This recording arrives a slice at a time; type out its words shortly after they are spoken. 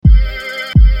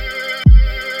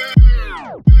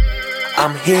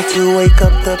I'm here to wake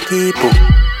up the people.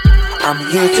 I'm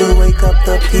here to wake up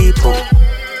the people.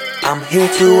 I'm here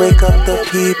to wake up the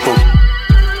people.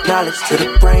 Knowledge to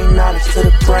the brain, knowledge to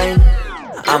the brain.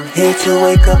 I'm here to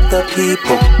wake up the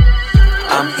people.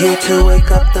 I'm here to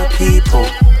wake up the people.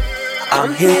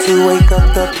 I'm here to wake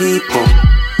up the people.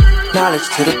 Knowledge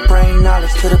to the brain,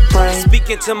 knowledge to the brain.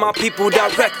 Speaking to my people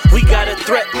direct, we got a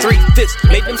threat, 3/5.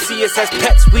 Made them see us as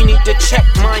pets, we need to check.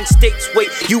 Mind states, wait,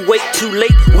 you wait too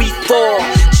late, we fall.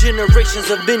 Generations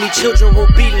of many children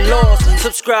will be lost.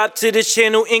 Subscribe to this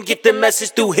channel and get the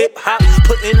message through hip-hop.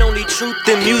 Putting only truth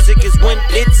in music is when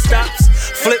it stops.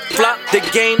 Flip-flop, the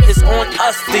game is on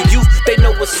us. The youth, they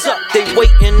know what's up, they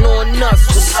waiting on us.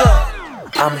 What's up?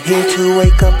 I'm here to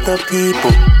wake up the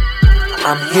people.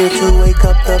 I'm here to wake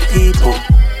up the people.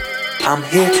 I'm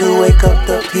here to wake up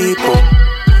the people.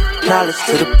 Knowledge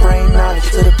to the brain, knowledge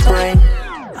to the brain.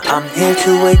 I'm here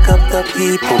to wake up the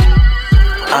people.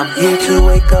 I'm here to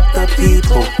wake up the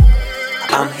people.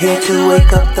 I'm here to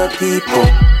wake up the people.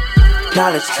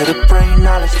 Knowledge to the brain,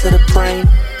 knowledge to the brain.